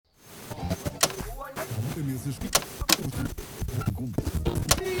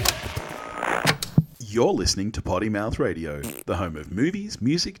You're listening to Potty Mouth Radio, the home of movies,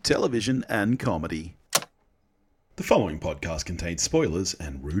 music, television, and comedy. The following podcast contains spoilers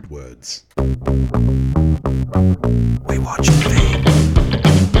and rude words. We watch a thing.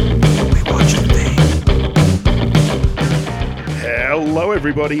 We watch a thing. Hello,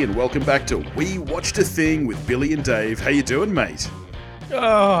 everybody, and welcome back to We Watched a Thing with Billy and Dave. How you doing, mate?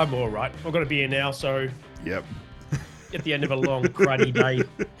 Oh, I'm all right. I've got a beer now, so Yep. at the end of a long, cruddy day.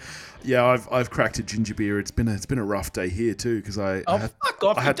 Yeah, I've cracked a ginger beer. It's been a rough day here too because Fuck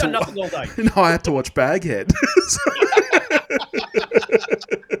off! You've done nothing all day. No, I had to watch Baghead.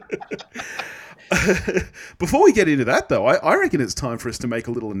 Before we get into that, though, I reckon it's time for us to make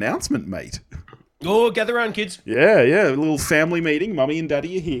a little announcement, mate. Oh, gather around, kids. Yeah, a little family meeting. Mummy and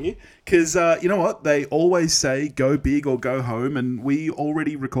Daddy are here. Because, you know what? They always say go big or go home, and we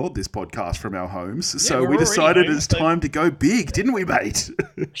already record this podcast from our homes. Yeah, so we decided it's time to go big, didn't we, mate?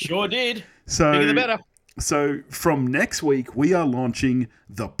 Sure did. So, bigger the better. So from next week, we are launching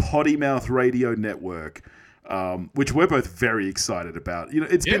the Potty Mouth Radio Network, which we're both very excited about. You know,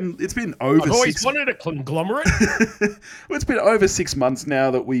 it's been over. I've always wanted a conglomerate. Well, it's been over 6 months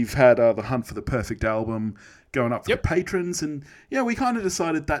now that we've had the Hunt for the Perfect Album going up for the patrons, and we kind of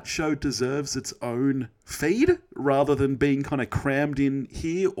decided that show deserves its own feed rather than being kind of crammed in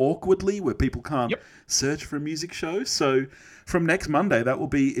here awkwardly where people can't search for a music show. So from next Monday, that will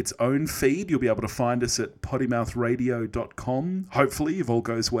be its own feed. You'll be able to find us at pottymouthradio.com, hopefully, if all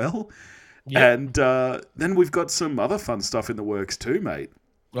goes well. Yep. And then we've got some other fun stuff in the works too, mate.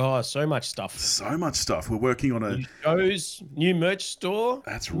 Oh, so much stuff. So much stuff. We're working on new shows, new merch store.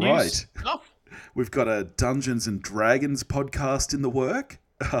 That's new right. Stuff. We've got a Dungeons and Dragons podcast in the work,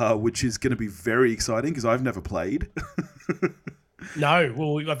 which is going to be very exciting because I've never played. No,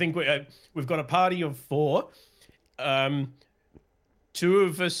 well, I think we've got a party of 4. 2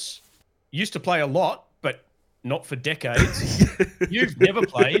 of us used to play a lot, but not for decades. You've never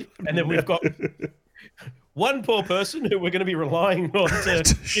played, and then we've got one poor person who we're going to be relying on to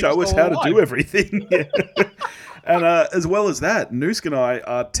show us how to do everything. And as well as that, Noosk and I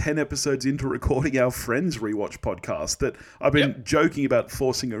are 10 episodes into recording our Friends Rewatch podcast that I've been joking about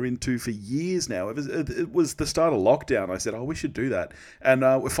forcing her into for years now. It was the start of lockdown. I said, we should do that. And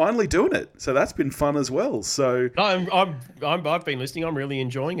we're finally doing it. So that's been fun as well. So I've been listening. I'm really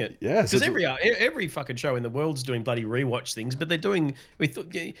enjoying it. Yeah. Because every fucking show in the world's doing bloody rewatch things, but they're doing...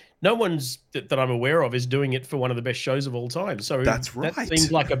 no one's that I'm aware of is doing it for one of the best shows of all time. So that's right. That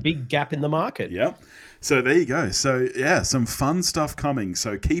seems like a big gap in the market. Yeah. So there you go. So some fun stuff coming.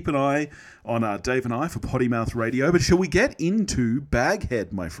 So keep an eye on Dave and I for Potty Mouth Radio. But shall we get into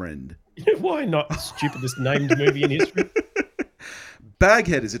Baghead, my friend? Why not? Stupidest named movie in history.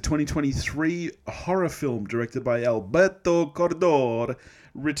 Baghead is a 2023 horror film directed by Alberto Cordor,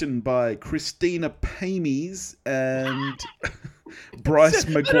 written by Christina Pamies and Bryce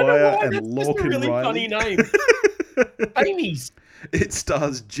Maguire and Lorcan That's a really Riley. Funny name. Pamies. It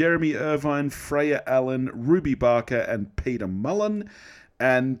stars Jeremy Irvine, Freya Allen, Ruby Barker, and Peter Mullen.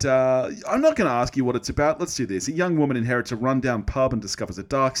 And I'm not going to ask you what it's about. Let's do this. A young woman inherits a rundown pub and discovers a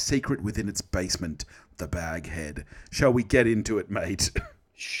dark secret within its basement, the Baghead. Shall we get into it, mate?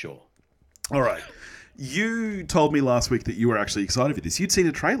 Sure. All right. You told me last week that you were actually excited for this. You'd seen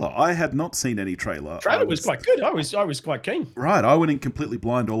a trailer. I had not seen any trailer. The trailer was quite good. I was quite keen. Right. I went in completely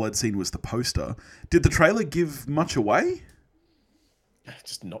blind. All I'd seen was the poster. Did the trailer give much away?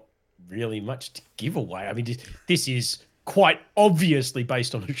 Just not really much to give away. I mean, this is quite obviously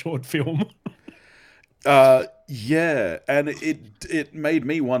based on a short film. Yeah, and it made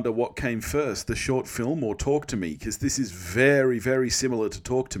me wonder what came first, the short film or Talk to Me, because this is very, very similar to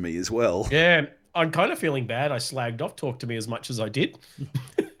Talk to Me as well. Yeah, I'm kind of feeling bad I slagged off Talk to Me as much as I did,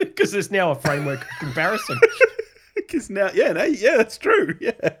 because there's now a framework of comparison. Because now, that's true,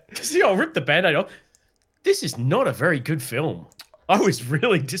 yeah. Because I'll rip the Band-Aid off. This is not a very good film. I was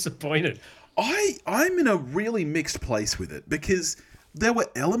really disappointed. I'm in a really mixed place with it because there were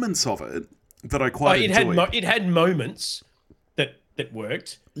elements of it that I quite enjoyed. It had moments that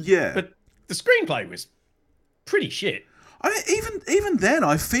worked. Yeah. But the screenplay was pretty shit. I mean, even then,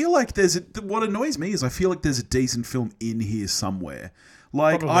 I feel like what annoys me is I feel like there's a decent film in here somewhere.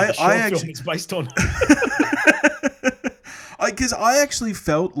 Like probably the short film it's based on. Because I actually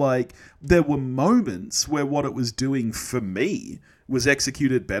felt like there were moments where what it was doing for me was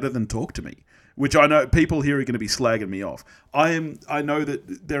executed better than Talk to Me, which I know people here are going to be slagging me off. I know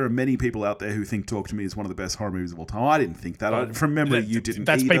that there are many people out there who think Talk to Me is one of the best horror movies of all time. I didn't think that. From memory, you didn't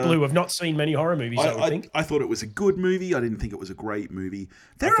That's either. people who have not seen many horror movies, I would think. I thought it was a good movie. I didn't think it was a great movie.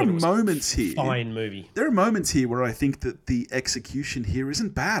 There are moments here. Fine movie. There are moments here where I think that the execution here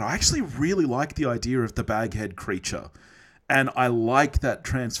isn't bad. I actually really like the idea of the Baghead creature. And I like that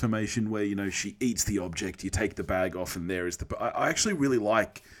transformation where, you know, she eats the object, you take the bag off, and there is the... I actually really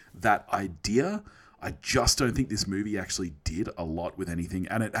like that idea. I just don't think this movie actually did a lot with anything,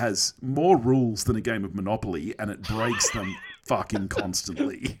 and it has more rules than a game of Monopoly, and it breaks them fucking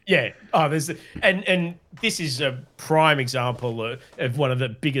constantly. Yeah. Oh, and this is a prime example of one of the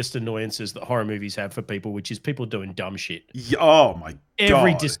biggest annoyances that horror movies have for people, which is people doing dumb shit. Yeah, oh my God.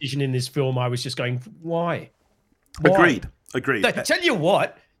 Every decision in this film, I was just going, why? Agreed. I tell you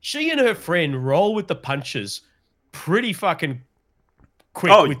what, she and her friend roll with the punches pretty fucking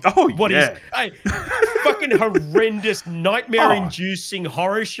quick. What is a fucking horrendous, nightmare-inducing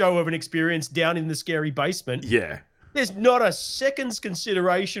horror show of an experience down in the scary basement. Yeah. There's not a second's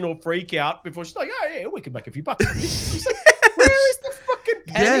consideration or freak out before she's like, oh, yeah, we can make a few bucks. She's like, where is the fucking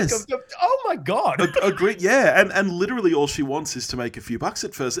panic of oh my God. Agreed. Yeah. And literally all she wants is to make a few bucks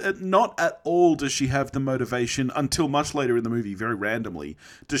at first. Not at all does she have the motivation until much later in the movie, very randomly,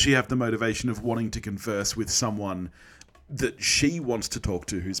 does she have the motivation of wanting to converse with someone that she wants to talk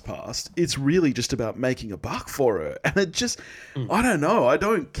to who's passed. It's really just about making a buck for her. And it just, I don't know. I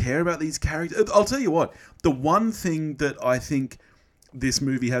don't care about these characters. I'll tell you what, the one thing that I think this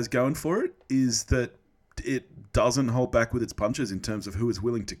movie has going for it is that it doesn't hold back with its punches in terms of who is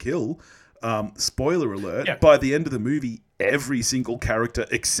willing to kill. Spoiler alert, by the end of the movie, every single character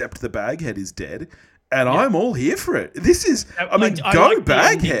except the Baghead is dead. And I'm all here for it. This is, I mean, go like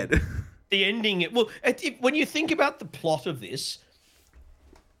Baghead. The ending, well, when you think about the plot of this,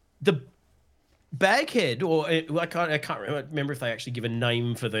 the Baghead, or I can't remember if they actually give a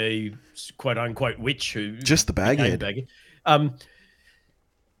name for the quote unquote witch who just the Baghead.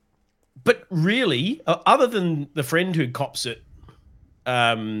 But really, other than the friend who cops it,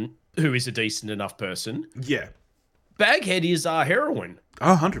 who is a decent enough person, Baghead is our heroine.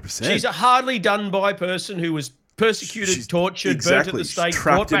 100%. She's a hardly done by person who was persecuted, tortured, burnt at the stake,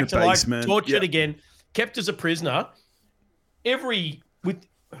 brought back to life, tortured again, kept as a prisoner. With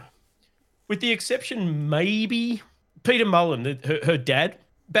the exception maybe Peter Mullen, her dad,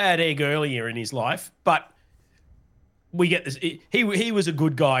 bad egg earlier in his life, but we get this. He was a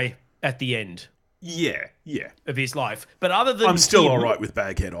good guy at the end. Yeah. Of his life, but other than I'm still all right with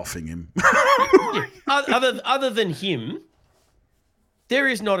Baghead offing him. Other than him, there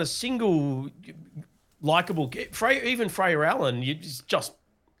is not a single likable. Even Freya Allen, you just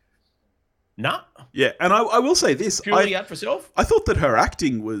nah. Yeah, and I will say this: purely out for self. I thought that her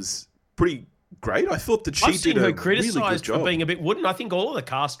acting was pretty great. I thought that she did a really good job. For being a bit wooden. I think all of the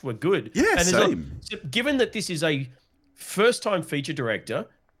cast were good. Yeah, and same. Given that this is a first-time feature director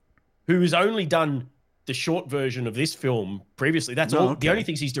who has only done the short version of this film previously, that's all. The only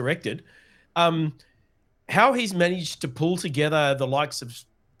things he's directed. How he's managed to pull together the likes of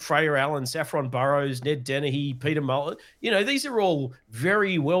Freya Allen, Saffron Burrows, Ned Dennehy, Peter Mullen. You know, these are all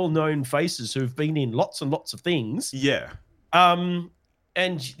very well-known faces who've been in lots and lots of things. Yeah.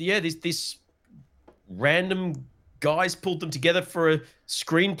 This random guys pulled them together for a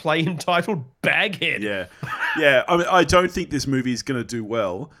screenplay entitled Baghead. Yeah. I mean, I don't think this movie is going to do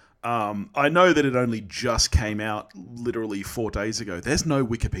well. I know that it only just came out literally 4 days ago. There's no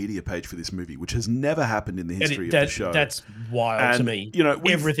Wikipedia page for this movie, which has never happened in the history of the show. That's wild to me. You know,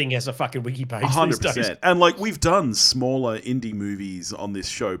 everything has a fucking wiki page 100%. these days. And like, we've done smaller indie movies on this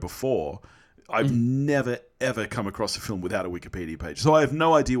show before. I've never ever come across a film without a Wikipedia page, so I have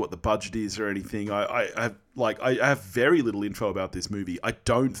no idea what the budget is or anything. I have very little info about this movie. I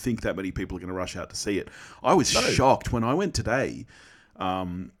don't think that many people are going to rush out to see it. I was shocked when I went today.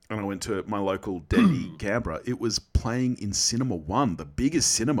 And I went to my local Denny, Canberra. It was playing in Cinema 1, the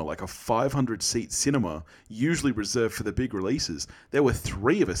biggest cinema, like a 500-seat cinema, usually reserved for the big releases. There were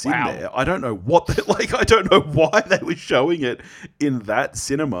 3 of us in there. I don't know I don't know why they were showing it in that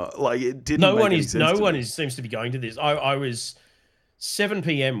cinema. Like, it didn't. No one seems to be going to this. I was 7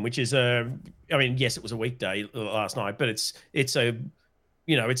 p.m., which is yes, it was a weekday last night, but it's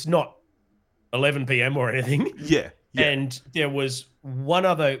not 11 p.m. or anything. Yeah. And there was one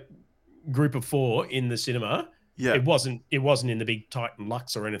other group of 4 in the cinema. Yeah. It wasn't in the big Titan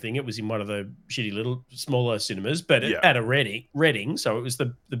Lux or anything. It was in one of the shitty little smaller cinemas, but at a Reading, so it was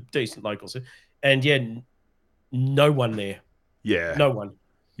the decent locals. And no one there. Yeah. No one.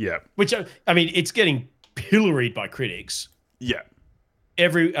 Yeah. Which, I mean, it's getting pilloried by critics. Yeah.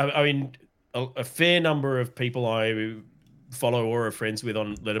 I mean, a fair number of people I follow or are friends with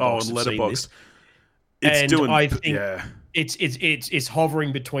on Letterboxd have seen this. It's and doing, I think yeah. It's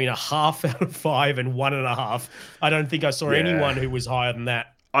hovering between a 0.5 out of 5 and 1.5. I don't think I saw anyone who was higher than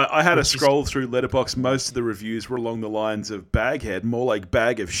that. I had a scroll through Letterboxd. Most of the reviews were along the lines of Baghead, more like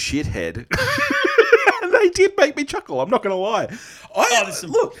bag of shithead. And they did make me chuckle. I'm not going to lie.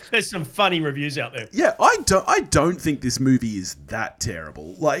 There's some funny reviews out there. Yeah, I don't think this movie is that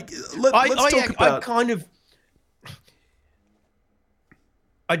terrible. Like, let's talk about.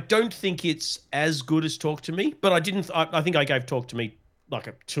 I don't think it's as good as Talk to Me, but I didn't. I think I gave Talk to Me like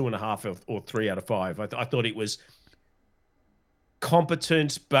a 2.5 or 3 out of 5. I thought it was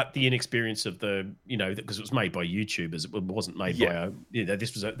competent, but the inexperience of because it was made by YouTubers, it wasn't made by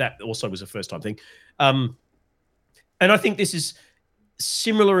that also was a first time thing. And I think this is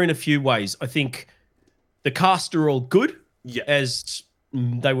similar in a few ways. I think the cast are all good, as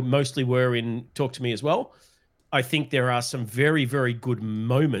they mostly were in Talk to Me as well. I think there are some very, very good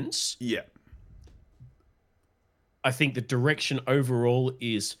moments. Yeah. I think the direction overall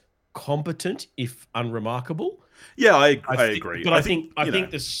is competent, if unremarkable. Yeah, I agree. But I think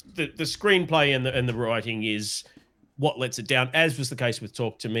the screenplay and the writing is what lets it down, as was the case with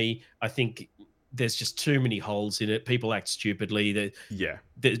Talk to Me. I think there's just too many holes in it. People act stupidly.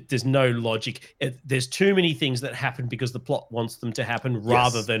 There's no logic. There's too many things that happen because the plot wants them to happen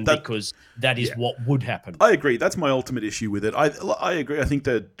rather than because that is what would happen. I agree. That's my ultimate issue with it. I agree. I think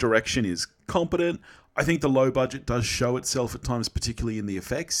the direction is competent. I think the low budget does show itself at times, particularly in the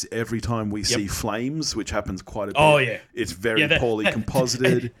effects. Every time we see flames, which happens quite a bit, it's very poorly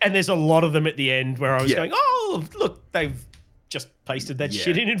composited. And there's a lot of them at the end where I was going, oh, look, they've just pasted that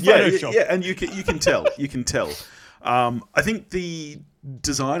shit in Photoshop. Yeah, and you can tell. You can tell. I think the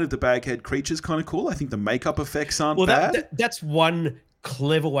design of the Baghead creature is kind of cool. I think the makeup effects aren't bad. That's one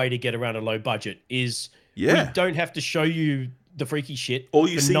clever way to get around a low budget is we don't have to show you the freaky shit. All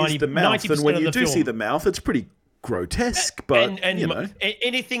you see is the mouth, and when you do see the mouth, it's pretty grotesque. But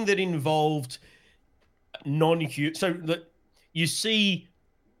anything that involved non-human, so that you see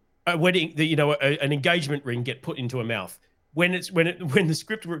a wedding, an engagement ring get put into a mouth. When the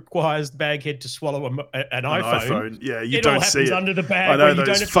script requires Baghead to swallow an iPhone, you don't see it under the bag. I know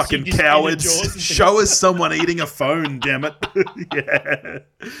those fucking cowards. Show us someone eating a phone, damn it.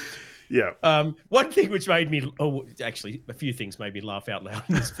 Yeah. One thing which made me, actually, a few things made me laugh out loud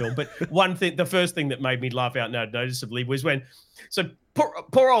in this film, but the first thing that made me laugh out loud noticeably was when,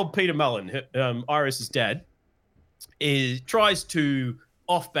 poor old Peter Mullen, Iris's dad, tries to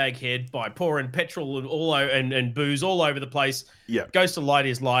off Baghead by pouring petrol and booze all over the place. Yeah. Goes to light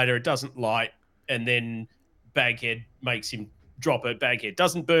his lighter, it doesn't light, and then Baghead makes him drop it. Baghead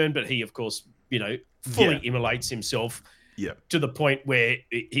doesn't burn, but he, of course, fully immolates himself. Yeah. To the point where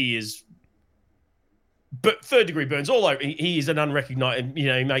he is, but third degree burns all over. He is an unrecognized.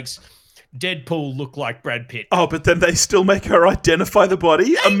 He makes Deadpool look like Brad Pitt. Oh, but then they still make her identify the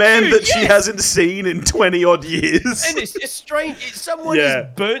body, a man that she hasn't seen in 20 odd years. And it's strange. Someone is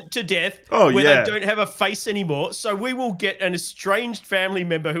burnt to death where they don't have a face anymore. So we will get an estranged family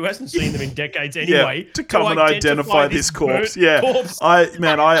member who hasn't seen them in decades anyway to come and identify this corpse.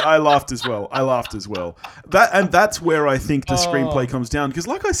 I laughed as well. That's where I think the screenplay comes down, because,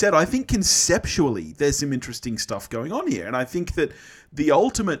 like I said, I think conceptually there's some interesting stuff going on here, and I think that the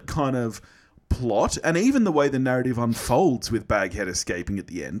ultimate kind of plot, and even the way the narrative unfolds with Baghead escaping at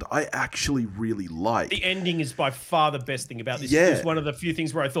the end, I actually really like. The ending is by far the best thing about this. It's one of the few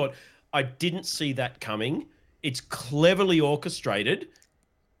things where I thought, I didn't see that coming. It's cleverly orchestrated.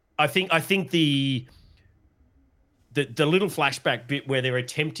 I think the little flashback bit where they're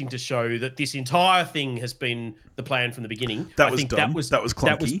attempting to show that this entire thing has been the plan from the beginning. That was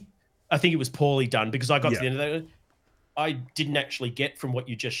clunky. I think it was poorly done, because I got to the end of that. I didn't actually get from what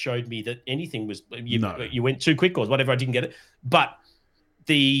you just showed me that anything was... You went too quick or whatever, I didn't get it. But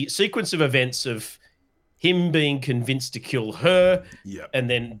the sequence of events of him being convinced to kill her and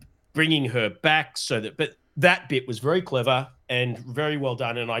then bringing her back but that bit was very clever and very well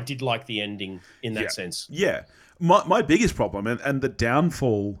done, and I did like the ending in that sense. Yeah. My biggest problem and the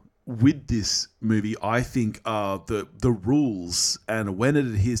downfall with this movie, I think, are the rules and when it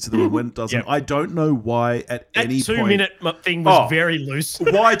adheres to them and when it doesn't. I don't know why at any point... That 2-minute thing was very loose.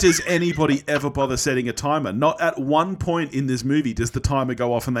 Why does anybody ever bother setting a timer? Not at one point in this movie does the timer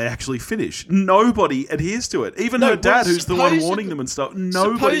go off and they actually finish. Nobody adheres to it. Even her dad, who's the one warning them and stuff,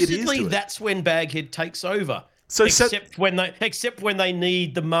 nobody adheres to it. Supposedly, that's when Baghead takes over. So except when they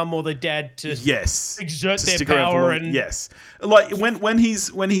need the mum or the dad to exert their power and like when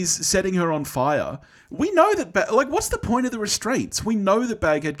he's setting her on fire, we know that what's the point of the restraints? We know that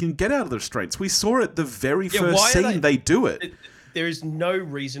Baghead can get out of the restraints. We saw it the very first scene they do it. There is no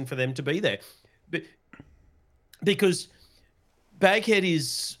reason for them to be there, because Baghead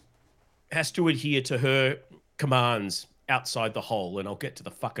has to adhere to her commands outside the hole, and I'll get to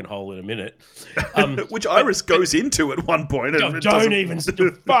the fucking hole in a minute. Which Iris goes into at one point. And don't even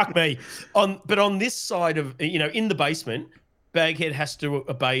fuck me. But on this side of, in the basement, Baghead has to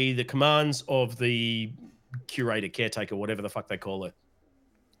obey the commands of the curator, caretaker, whatever the fuck they call her.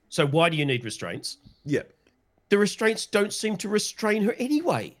 So why do you need restraints? Yeah. The restraints don't seem to restrain her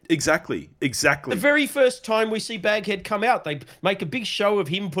anyway. Exactly. The very first time we see Baghead come out, they make a big show of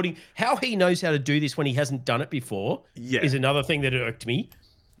him how he knows how to do this when he hasn't done it before is another thing that irked me.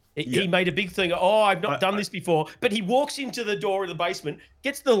 He made a big thing, I've not done this before. But he walks into the door of the basement,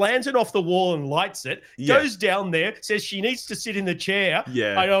 gets the lantern off the wall and lights it, goes down there, says she needs to sit in the chair.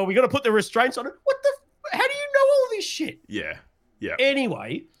 Yeah. I know, we got to put the restraints on it. How do you know all this shit? Yeah. Yeah.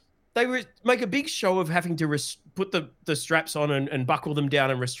 Anyway, they make a big show of having to put the straps on and buckle them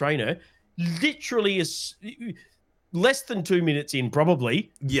down and restrain her. Literally less than 2 minutes in, probably.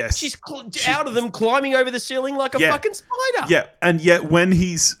 Yes. She's out of them, climbing over the ceiling like a fucking spider. Yeah, and yet when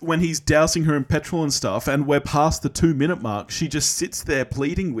he's dousing her in petrol and stuff, and we're past the 2-minute mark, she just sits there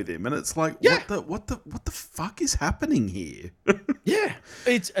pleading with him, and it's like, what the fuck is happening here? Yeah,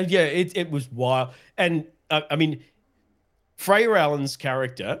 it was wild, and I mean, Freya Allen's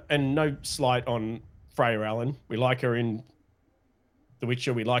character, and no slight on Freya Allen, we like her in The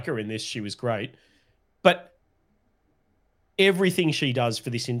Witcher, we like her in this, she was great, but everything she does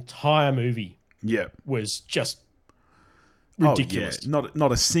for this entire movie was just ridiculous.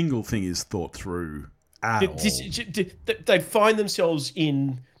 Not a single thing is thought through at all. They find themselves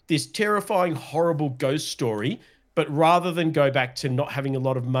in this terrifying, horrible ghost story, but rather than go back to not having a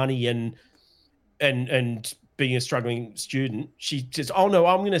lot of money and being a struggling student, she says, oh no,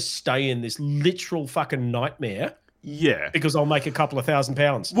 I'm going to stay in this literal fucking nightmare. Yeah. Because I'll make a couple of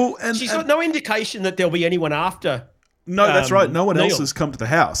 £1,000. Well, she's got no indication that there'll be anyone after. No, that's right. No one else has come to the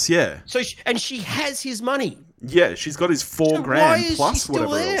house. Yeah. So she has his money. Yeah, she's got his $4,000 plus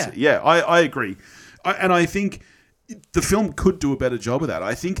whatever else. Yeah, I agree. And I think the film could do a better job of that.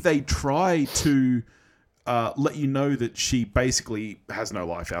 I think they try to let you know that she basically has no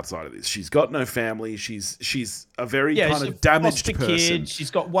life outside of this. She's got no family. She's a very kind of damaged person. Kid.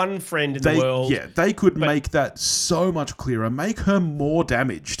 She's got one friend in the world. Yeah, they could make that so much clearer. Make her more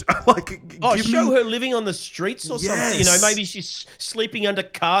damaged. Show her living on the streets or something. Maybe she's sleeping under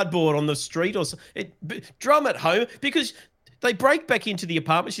cardboard on the street or something. Drum at home, because they break back into the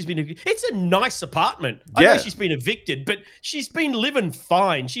apartment she's been evicted. It's a nice apartment. I know she's been evicted, but she's been living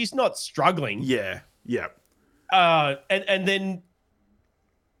fine. She's not struggling. Yeah. Yeah. And then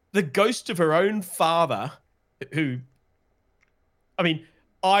the ghost of her own father, who, I mean,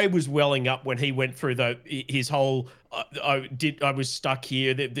 I was welling up when he went through his whole, I was stuck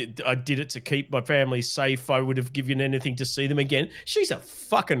here. I did it to keep my family safe. I would have given anything to see them again. She's a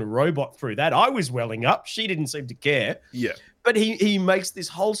fucking robot through that. I was welling up. She didn't seem to care. Yeah. But he makes this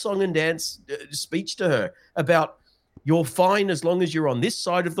whole song and dance speech to her about, you're fine as long as you're on this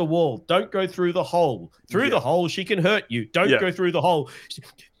side of the wall. Don't go through the hole. Through the hole, she can hurt you. Don't go through the hole.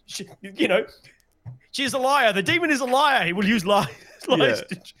 She's a liar. The demon is a liar. He will use lies.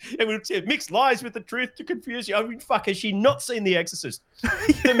 It will mix lies with the truth to confuse you. I mean, fuck, has she not seen The Exorcist?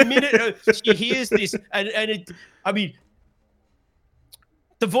 The minute she hears this,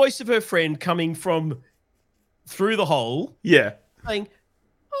 the voice of her friend coming from through the hole. Yeah. Saying,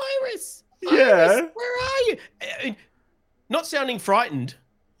 Iris, where are you? Not sounding frightened.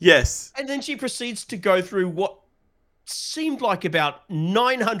 Yes. And then she proceeds to go through what seemed like about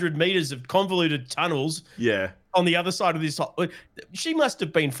 900 meters of convoluted tunnels. Yeah. On the other side of this, she must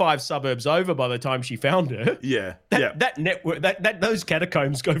have been 5 suburbs over by the time she found her. Yeah. That network, those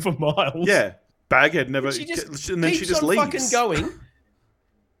catacombs go for miles. Yeah. Baghead never, and then she just leaves. Fucking going.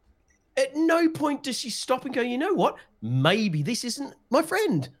 At no point does she stop and go, you know what? Maybe this isn't my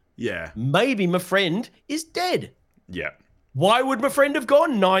friend. Yeah. Maybe my friend is dead. Yeah. Why would my friend have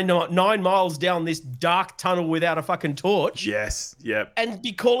gone 9 miles down this dark tunnel without a fucking torch? Yes. Yep. And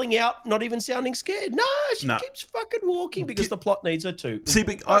be calling out, not even sounding scared. No, she keeps fucking walking because the plot needs her to. See,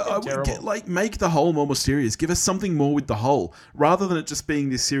 but I would get, make the hole more mysterious. Give us something more with the hole, rather than it just being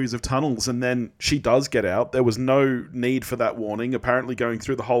this series of tunnels. And then she does get out. There was no need for that warning. Apparently, going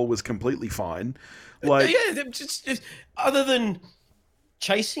through the hole was completely fine. Just, other than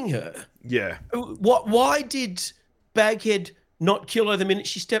chasing her. Yeah. Why did Baghead not kill her the minute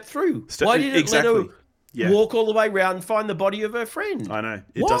she stepped through? Why did it let her walk all the way around and find the body of her friend? I know.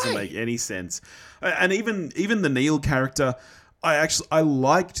 It doesn't make any sense. And even the Neil character, I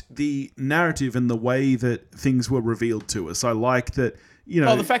liked the narrative and the way that things were revealed to us. I like that,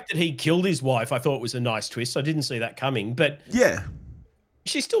 the fact that he killed his wife, I thought was a nice twist. I didn't see that coming, but yeah,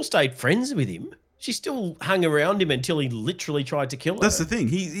 she still stayed friends with him. She still hung around him until he literally tried to kill her. That's the thing.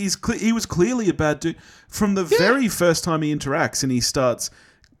 He was clearly a bad dude from the very first time he interacts, and he starts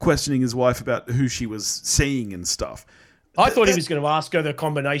questioning his wife about who she was seeing and stuff. I thought he was going to ask her the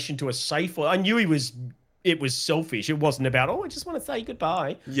combination to a safe. I knew it was selfish. It wasn't about, I just want to say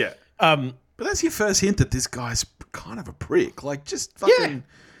goodbye. Yeah. But that's your first hint that this guy's kind of a prick. Like, just fucking,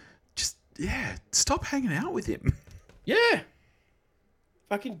 stop hanging out with him. Yeah.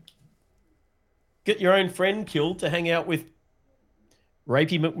 Fucking get your own friend killed to hang out with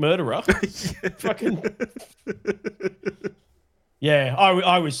rapey McMurderer. Fucking. Yeah,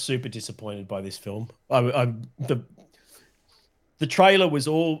 I was super disappointed by this film. The trailer was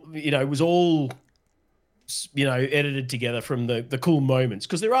all, edited together from the cool moments,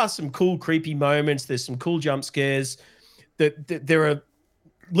 because there are some cool creepy moments. There's some cool jump scares. There are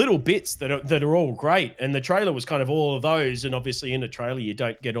little bits that are all great, and the trailer was kind of all of those. And obviously, in a trailer, you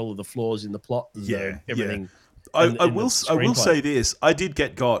don't get all of the flaws in the plot. And everything. Yeah. I will say this: I did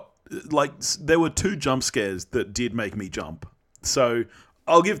got like there were 2 jump scares that did make me jump. So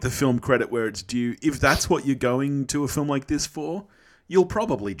I'll give the film credit where it's due. If that's what you're going to a film like this for, you'll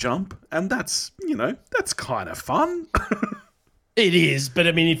probably jump, and that's kind of fun. It is, but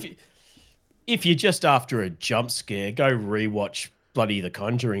I mean, if you're just after a jump scare, go rewatch bloody The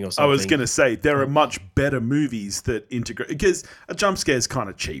Conjuring or something. I was going to say there are much better movies that integrate, because a jump scare is kind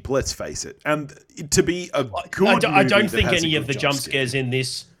of cheap. Let's face it, and to be a good, I don't think any of the jump scares in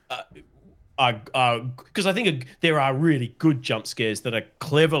this. Because I think there are really good jump scares that are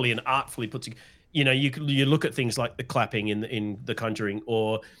cleverly and artfully put together. You look at things like the clapping in The Conjuring,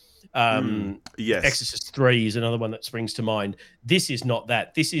 or Exorcist 3 is another one that springs to mind. This is not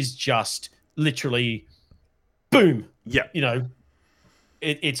that. This is just literally boom. Yeah.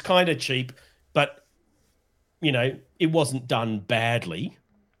 It's kind of cheap, but it wasn't done badly.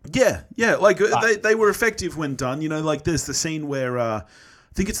 Yeah. Like they were effective when done. Like there's the scene where I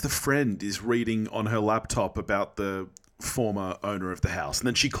think it's the friend is reading on her laptop about the former owner of the house, and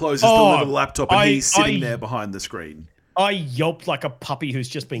then she closes the little laptop, and he's sitting there behind the screen. I yelped like a puppy who's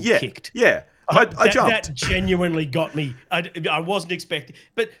just been kicked. Yeah, I jumped. That genuinely got me. I wasn't expecting,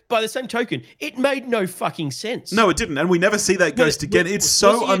 but by the same token, it made no fucking sense. No, it didn't, and we never see that ghost again. It's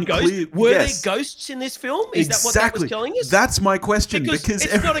so unclear. Were there ghosts in this film? Is that what that was telling us? That's my question, because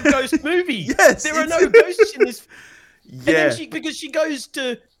it's not a ghost movie. Yes, there are no ghosts in this. Yeah, and then because she goes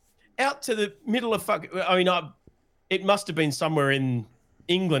out to the middle of it must have been somewhere in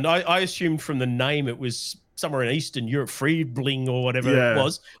England. I assumed from the name it was somewhere in Eastern Europe, Friedling or whatever it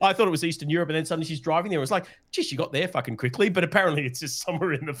was. I thought it was Eastern Europe, and then suddenly she's driving there. It was like, gee, she got there fucking quickly, but apparently it's just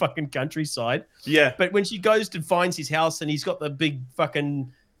somewhere in the fucking countryside. Yeah. But when she goes to finds his house, and he's got the big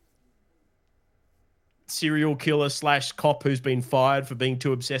fucking serial killer / cop who's been fired for being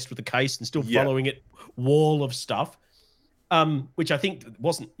too obsessed with the case and still following it, wall of stuff. Which I think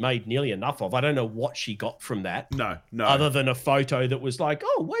wasn't made nearly enough of. I don't know what she got from that. No. Other than a photo that was like,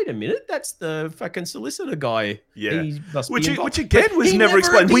 oh, wait a minute, that's the fucking solicitor guy. Yeah. He must which be again was never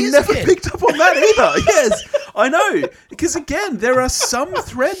explained. We never picked up on that either. Yes, I know. Because again, there are some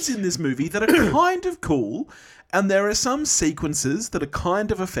threads in this movie that are kind of cool, and there are some sequences that are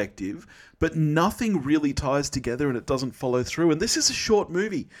kind of effective, but nothing really ties together and it doesn't follow through. And this is a short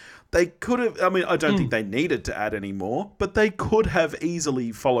movie. They could have, I don't think they needed to add any more, but they could have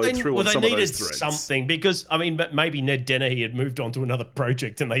easily followed through on some of those threads. They needed something, because, but maybe Ned Dennehy had moved on to another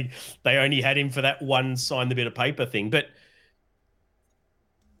project and they only had him for that one sign the bit of paper thing. But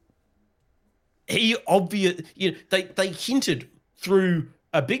they hinted through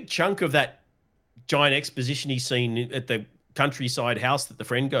a big chunk of that giant exposition-y scene at the countryside house that the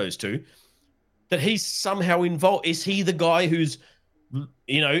friend goes to, that he's somehow involved. Is he the guy who's,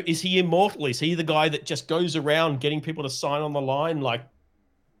 is he immortal? Is he the guy that just goes around getting people to sign on the line like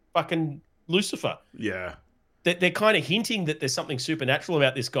fucking Lucifer? Yeah. They're kind of hinting that there's something supernatural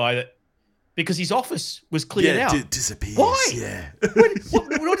about this guy, because his office was cleared out. Disappears. Why? Yeah.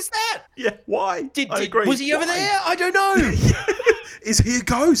 What is that? Yeah, why? I agree. Was he over there? I don't know. Is he a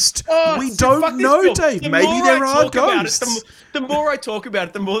ghost? Oh, we don't know, Dave. Maybe there are ghosts. The more I talk about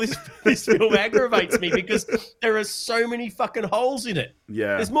it, the more this film aggravates me because there are so many fucking holes in it.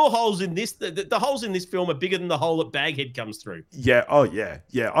 Yeah. There's more holes in this. The holes in this film are bigger than the hole that Baghead comes through. Yeah. Oh, yeah.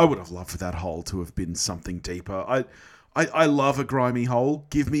 Yeah. I would have loved for that hole to have been something deeper. I love a grimy hole.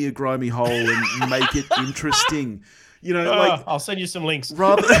 Give me a grimy hole and make it interesting. You know, like I'll send you some links.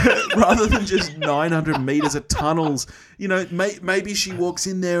 Rather than just 900 meters of tunnels, you know, maybe she walks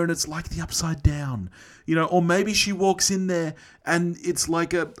in there and it's like the Upside Down, you know, or maybe she walks in there and it's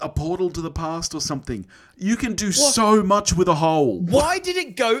like a portal to the past or something. You can do so much with a hole. Why did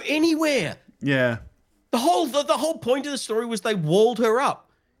it go anywhere? Yeah. The whole point of the story was they walled her up.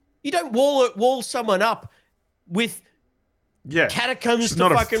 You don't wall someone up with catacombs. She's to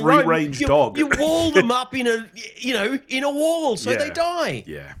not fucking a free-range dog. You wall them up in a wall so they die.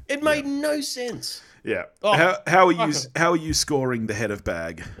 Yeah. It made no sense. Yeah. Oh, how are you scoring the head of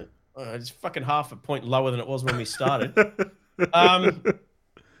bag? It's fucking half a point lower than it was when we started.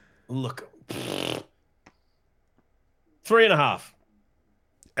 Look, 3.5.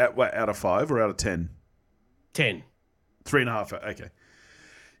 Out of 5 or out of 10? 10. 3.5. Okay.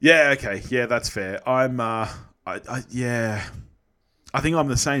 Yeah. Okay. Yeah, that's fair. I'm. I think I'm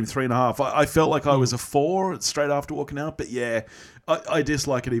the same, 3.5. I felt like I was a 4 straight after walking out, but yeah, I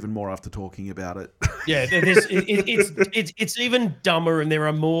dislike it even more after talking about it. Yeah, it's even dumber, and there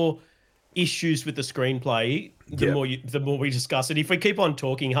are more issues with the screenplay the more we discuss it. If we keep on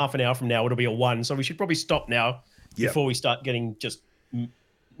talking, half an hour from now it'll be a 1, so we should probably stop now before we start getting just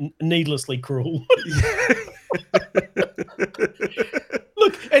needlessly cruel.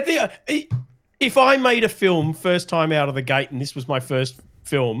 Look, if I made a film first time out of the gate and this was my first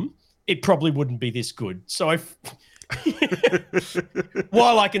film, it probably wouldn't be this good. So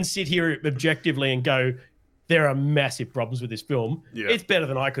while I can sit here objectively and go, there are massive problems with this film, it's better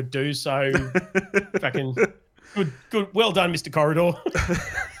than I could do. So fucking good. Well done, Mr. Corridor.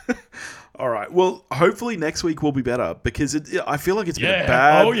 All right. Well, hopefully next week will be better because I feel like it's been a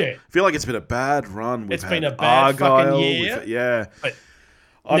bad. I feel like it's been a bad run. It's been a bad fucking year. But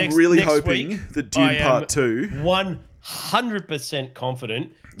I'm really hoping that Dune Part 2... 100%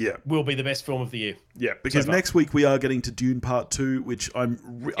 confident will be the best film of the year. Yeah, because next week we are getting to Dune Part 2, which I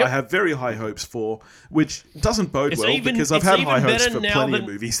have very high hopes for, which doesn't bode because I've had high hopes for plenty of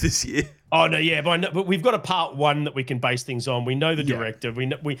movies this year. Oh, no, yeah, but we've got a Part 1 that we can base things on. We know the director. We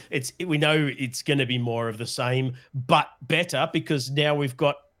know it's going to be more of the same, but better because now we've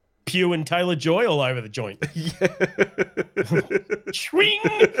got Pugh and Taylor-Joy all over the joint. Swing!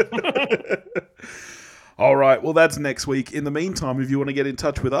 All right, well, that's next week. In the meantime, if you want to get in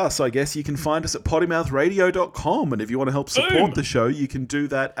touch with us, I guess you can find us at pottymouthradio.com. And if you want to help support the show, you can do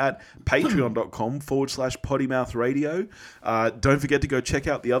that at patreon.com/pottymouthradio. Don't forget to go check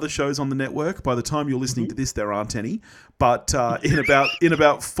out the other shows on the network. By the time you're listening to this, there aren't any. But in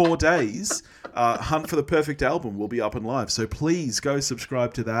about 4 days, Hunt for the Perfect Album will be up and live. So please go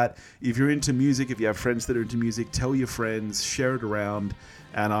subscribe to that. If you're into music, if you have friends that are into music, tell your friends, share it around.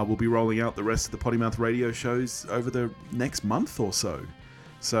 And we'll be rolling out the rest of the Pottymouth Radio shows over the next month or so.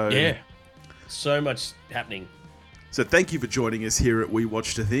 So yeah, so much happening. So thank you for joining us here at We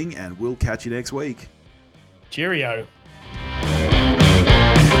Watched a Thing, and we'll catch you next week. Cheerio.